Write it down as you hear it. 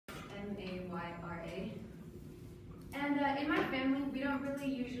in my family, we don't really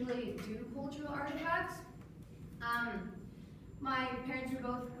usually do cultural artifacts. My parents were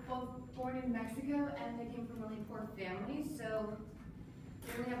both born in Mexico, and they came from really poor families, so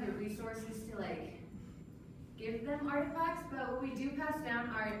they don't really have the resources to like give them artifacts. But what we do pass down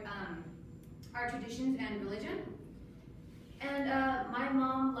are our traditions and religion. And my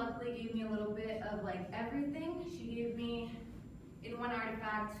mom luckily gave me a little bit of like everything. She gave me, in one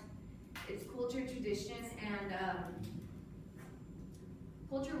artifact, it's culture, tradition, and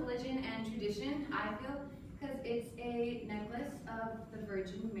culture, religion, and tradition, I feel, because it's a necklace of the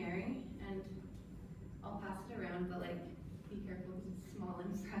Virgin Mary, and I'll pass it around, but like, be careful because it's small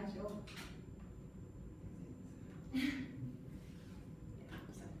and fragile.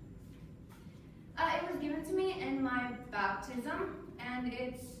 It was given to me in my baptism, and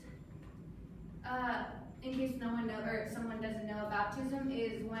it's, in case no one knows, or someone doesn't know, baptism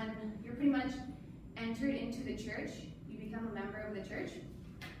is when you're pretty much entered into the church. You become a member of the church.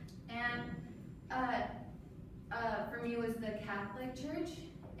 And for me, it was the Catholic Church,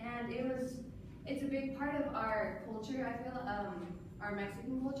 and it's a big part of our culture, I feel, our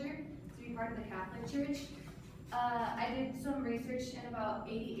Mexican culture, to be part of the Catholic Church. I did some research, and about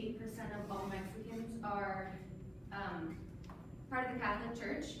 88% of all Mexicans are part of the Catholic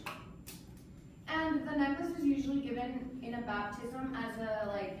Church. And the necklace is usually given in a baptism as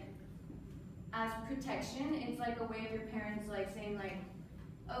as protection. It's like a way of your parents like saying like,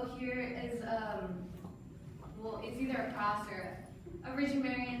 oh, here is well, it's either a cross or a Virgin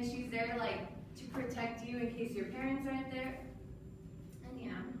Mary, and she's there like to protect you in case your parents aren't there. And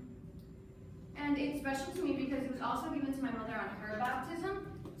yeah. And it's special to me because it was also given to my mother on her baptism,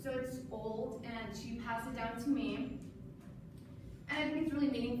 so it's old, and she passed it down to me. And I think it's really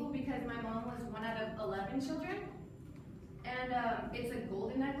meaningful because my mom was one out of 11 children, and it's a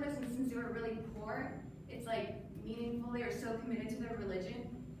golden necklace, and since they were really poor, it's like meaningful. They were so committed to their religion,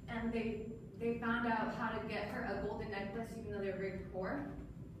 and they found out how to get her a golden necklace even though they were very poor.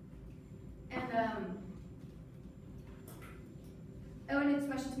 And oh, and it's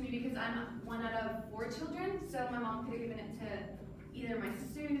special to me because I'm one out of 4 children, so my mom could have given it to either my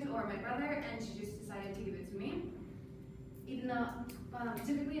sisters or my brother, and she just decided to give it to me. Even though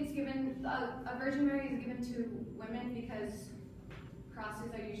typically it's given, a Virgin Mary is given to women because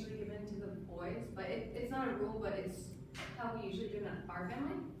crosses are usually given to the boys, but it's not a rule, but it's how we usually do it in our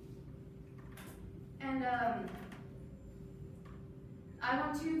family. And I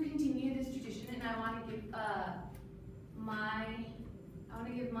want to continue this tradition, and I want to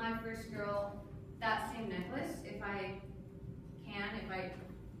give my first girl that same necklace if I can. If I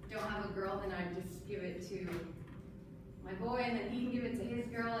don't have a girl, then I just give it to my boy, and then he can give it to his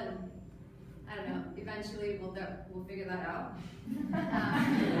girl, and I don't know. Eventually, we'll figure that out.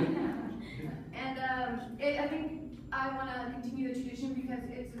 I think I want to continue the tradition because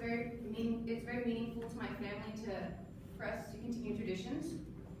it's very meaningful to my family for us to continue traditions,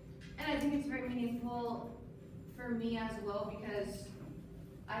 and I think it's very meaningful for me as well because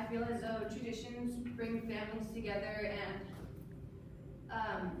I feel as though traditions bring families together,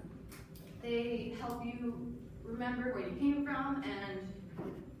 and they help you remember where you came from, and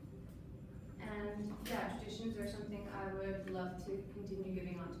yeah, traditions are something I would love to continue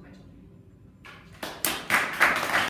giving on to my children.